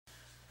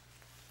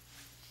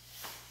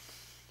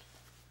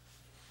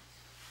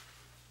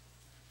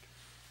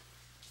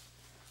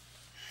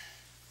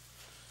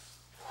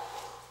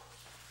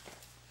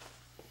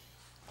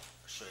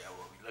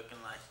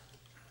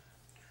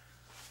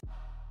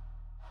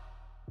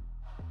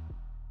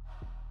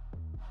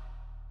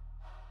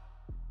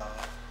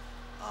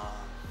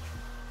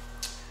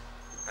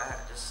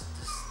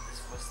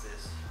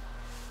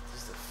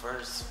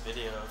first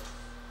video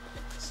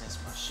since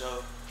my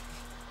show.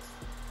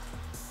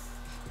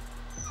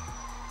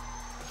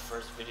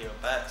 First video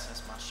back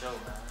since my show,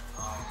 man.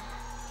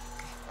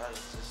 Why does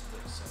this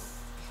look so?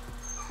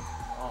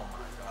 Oh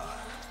my god.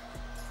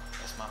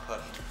 That's my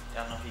puppy.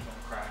 Y'all know he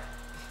gonna cry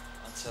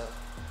until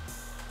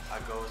I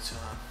go to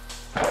him.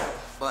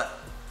 But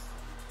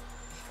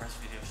first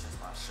video since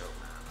my show,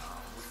 man.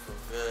 We feel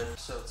good.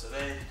 So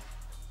today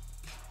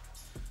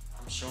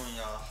I'm showing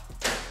y'all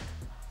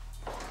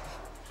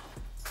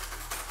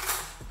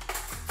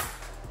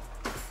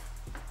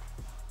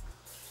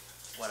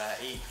what I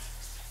eat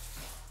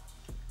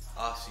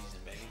off season,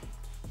 baby.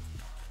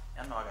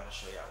 Y'all know I gotta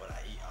show y'all what I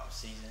eat off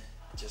season,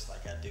 just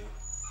like I do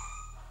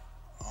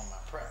on my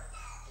prep.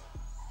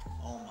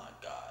 Oh my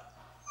god.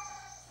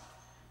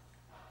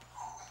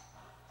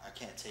 I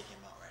can't take him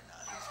out right now.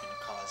 He's gonna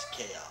cause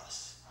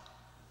chaos.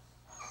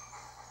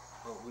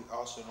 But we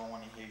also don't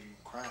want to hear you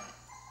crying.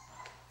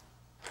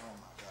 Oh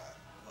my god.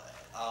 But,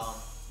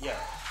 yeah.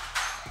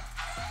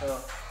 So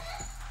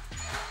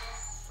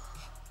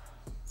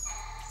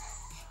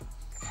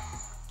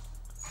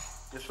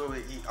this is what we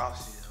eat off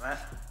season, man.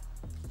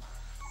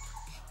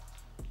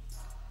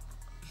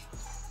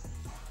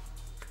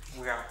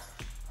 We got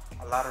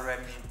a lot of red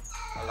meat,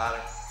 a lot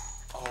of,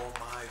 oh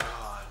my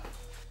god.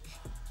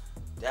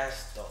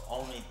 That's the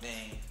only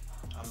thing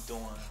I'm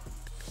doing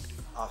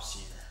off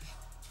season.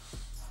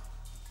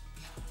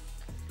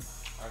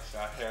 Actually,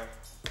 out here,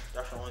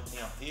 that's the only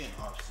thing I'm eating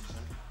off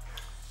season.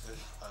 Is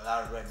a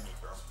lot of red meat,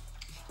 bro.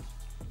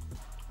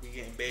 We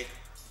getting big.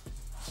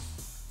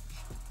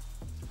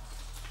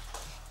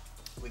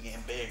 We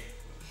getting big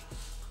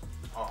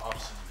on off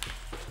season.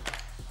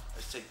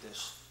 Let's take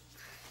this.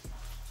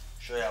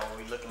 Show y'all what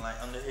we looking like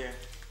under here.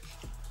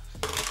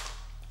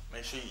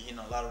 Make sure you're eating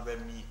a lot of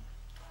red meat,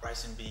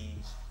 rice and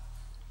beans.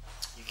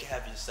 You can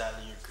have your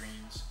salad, your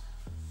greens,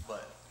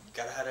 but you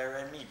gotta have that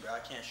red meat, bro. I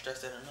can't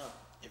stress that enough.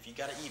 If you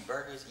gotta eat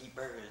burgers, eat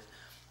burgers.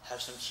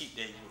 Have some cheat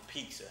days with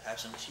pizza. Have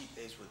some cheat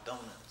days with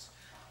donuts.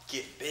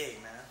 Get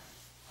big, man.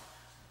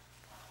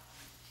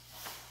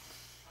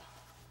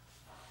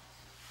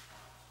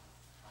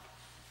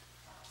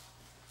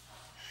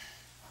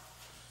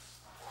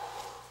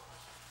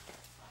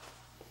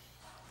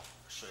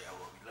 Show y'all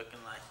what we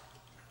looking like.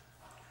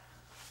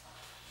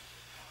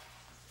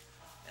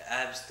 The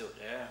abs still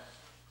there.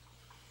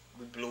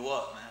 We blew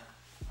up, man.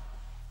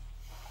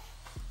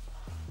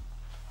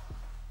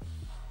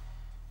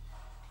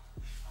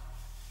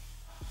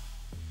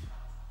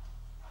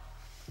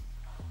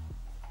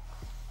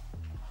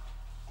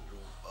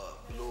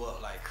 Blew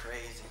up like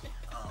crazy.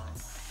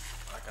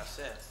 Like I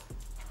said,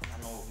 I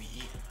know what we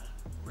eating, man.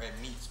 Red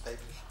meats, baby.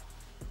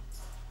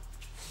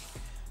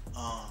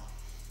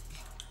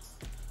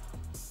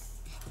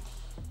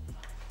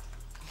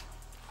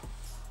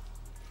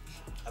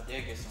 I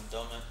did get some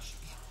donuts.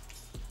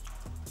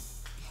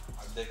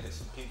 I did get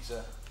some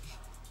pizza.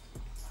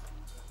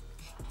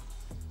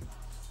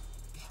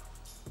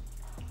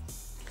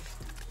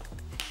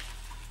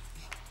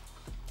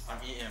 I'm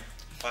eating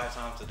 5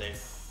 times a day.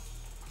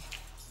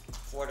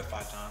 4 to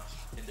 5 times.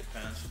 It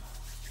depends.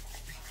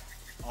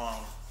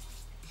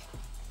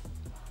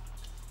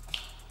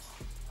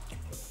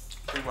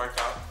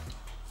 Pre-workout.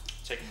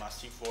 Taking my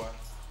C4.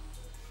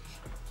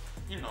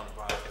 You know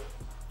the vibe.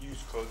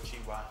 Use code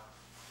Twhy.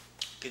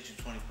 Get you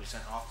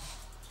 20% off.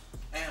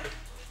 And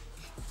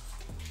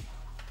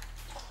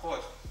of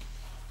course,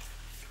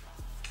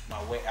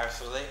 my weight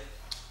isolate.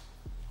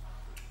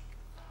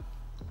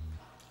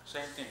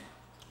 Same thing.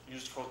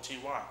 Use code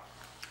Twhy.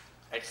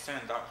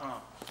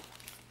 X10.com.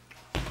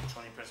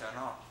 20%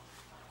 off.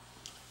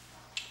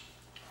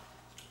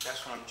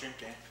 That's what I'm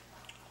drinking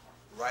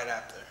right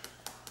after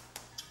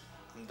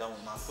I'm done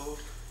with my food.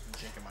 I'm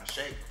drinking my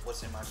shake.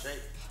 What's in my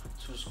shake?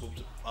 2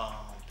 scoops of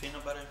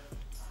peanut butter.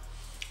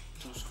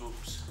 2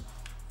 scoops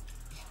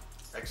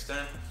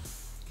X10,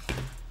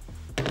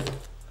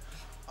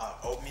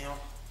 oatmeal.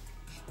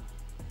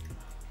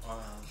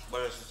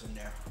 What else is in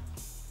there?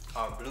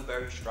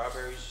 Blueberries,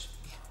 strawberries.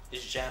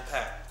 It's jam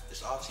packed.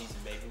 It's off season,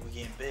 baby. We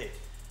getting big.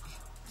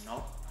 You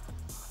know.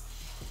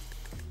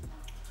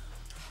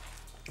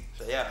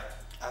 So yeah.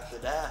 After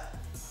that,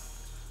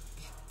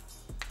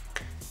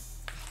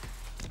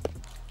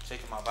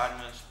 taking my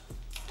vitamins.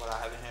 What I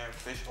have in here: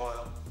 fish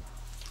oil.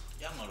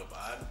 Y'all know the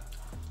vibe.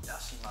 Y'all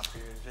see my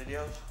previous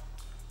videos.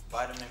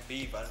 Vitamin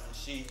B, vitamin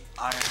C,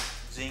 iron,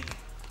 zinc.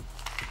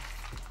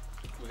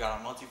 We got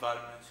our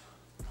multivitamins.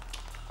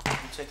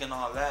 We're taking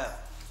all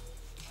that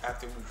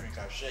after we drink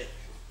our shake.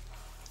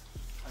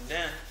 And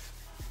then,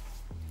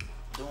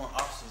 doing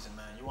off season,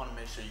 man, you want to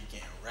make sure you're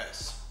getting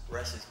rest.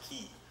 Rest is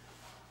key.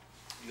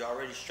 You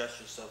already stress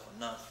yourself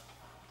enough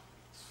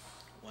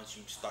once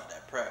you start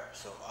that prep.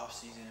 So off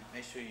season,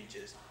 make sure you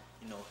just,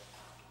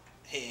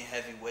 hitting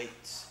heavy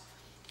weights.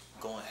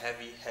 Going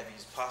heavy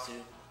as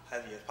possible,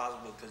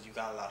 because you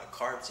got a lot of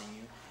carbs in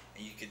you,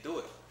 and you can do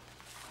it.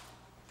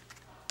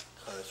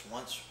 Because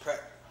once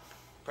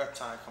prep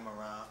time come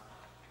around,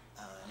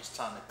 it's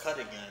time to cut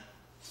again.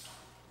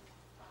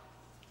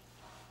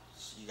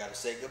 So you gotta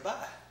say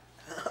goodbye.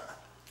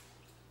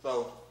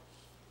 So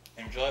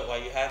enjoy it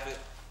while you have it,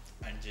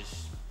 and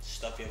just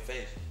stuff your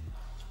face.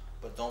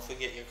 But don't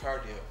forget your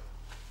cardio.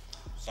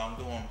 So I'm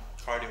doing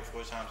cardio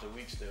 4 times a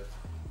week still,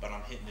 but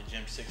I'm hitting the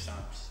gym 6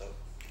 times. So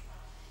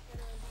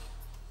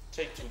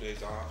take 2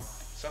 days off.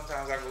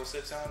 Sometimes I go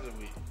 6 times a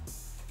week.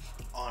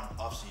 On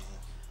off season,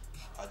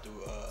 I do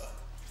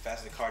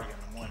fasted cardio in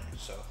the morning.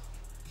 So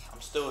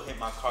I'm still hitting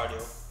my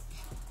cardio.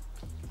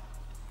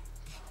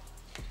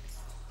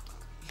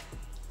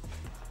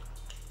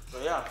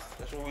 So yeah,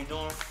 that's what we're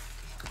doing.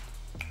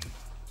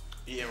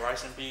 Eating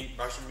rice and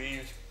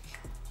beans,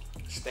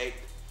 steak.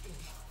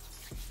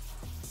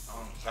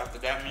 After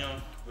that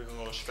meal, we're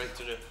gonna go straight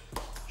to the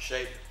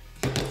shake,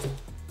 and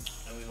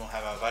we're gonna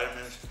have our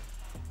vitamins,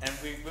 and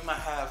we might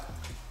have,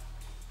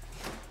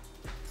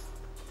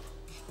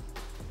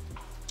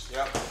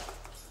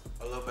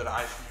 a little bit of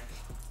ice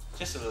cream,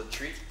 just a little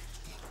treat,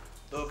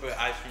 a little bit of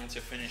ice cream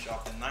to finish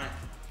off the night,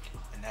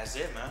 and that's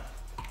it, man.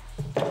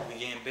 We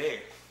getting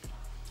big.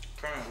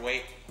 Current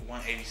weight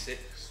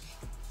 186.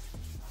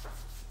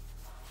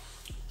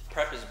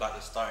 Prep is about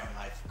to start in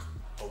like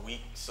a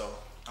week, so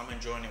I'm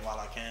enjoying it while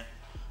I can.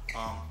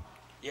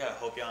 Yeah,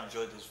 hope y'all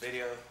enjoyed this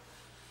video.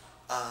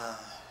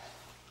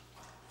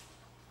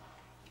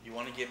 You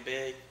want to get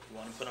big, you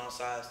want to put on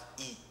size,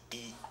 eat.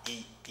 You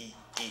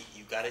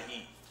gotta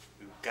eat.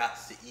 You got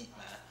to eat,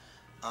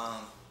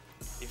 man.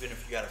 Even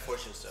if you gotta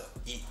force yourself,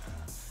 eat,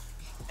 man.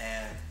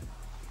 And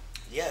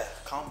yeah,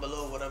 comment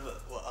below what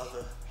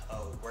other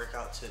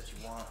workout tips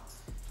you want.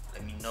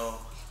 Let me know.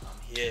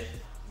 I'm here.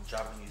 I'm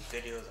dropping these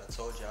videos. I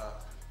told y'all,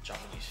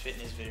 dropping these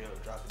fitness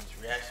videos, dropping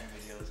these reaction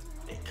videos.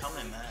 They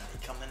coming, man. They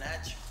coming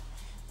at you.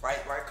 Right,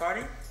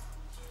 Cardi?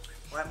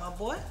 Right, my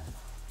boy?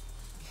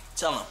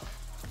 Tell him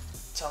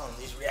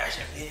these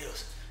reaction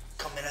videos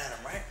coming at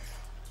him, right?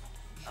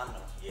 I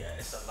know. Yeah,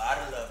 it's a lot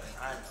of loving.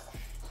 I know.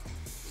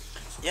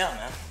 Yeah,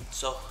 man.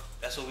 So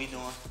that's what we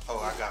doing. Oh,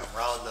 I got him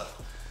riled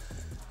up.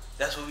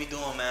 That's what we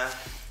doing, man.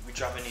 We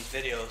dropping these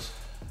videos.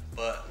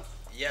 But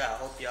yeah, I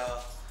hope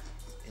y'all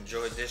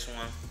enjoyed this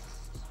one.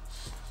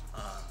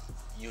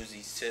 Use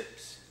these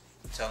tips.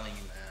 I'm telling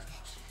you, man,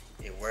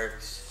 it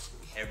works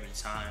every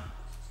time.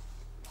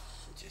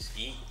 Just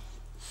eat.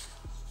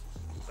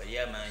 But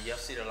yeah, man, y'all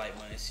see the like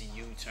button, see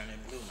you turning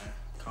blue, man.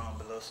 Comment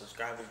below,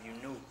 subscribe if you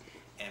new,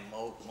 and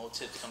more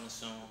tips coming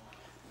soon.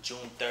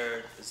 June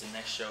 3rd is the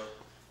next show.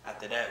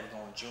 After that, we're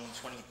going June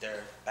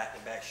 23rd,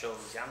 back-to-back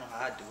shows. Y'all know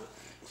how I do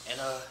it. And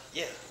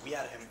yeah, we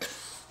out of here.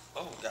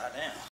 Oh, goddamn.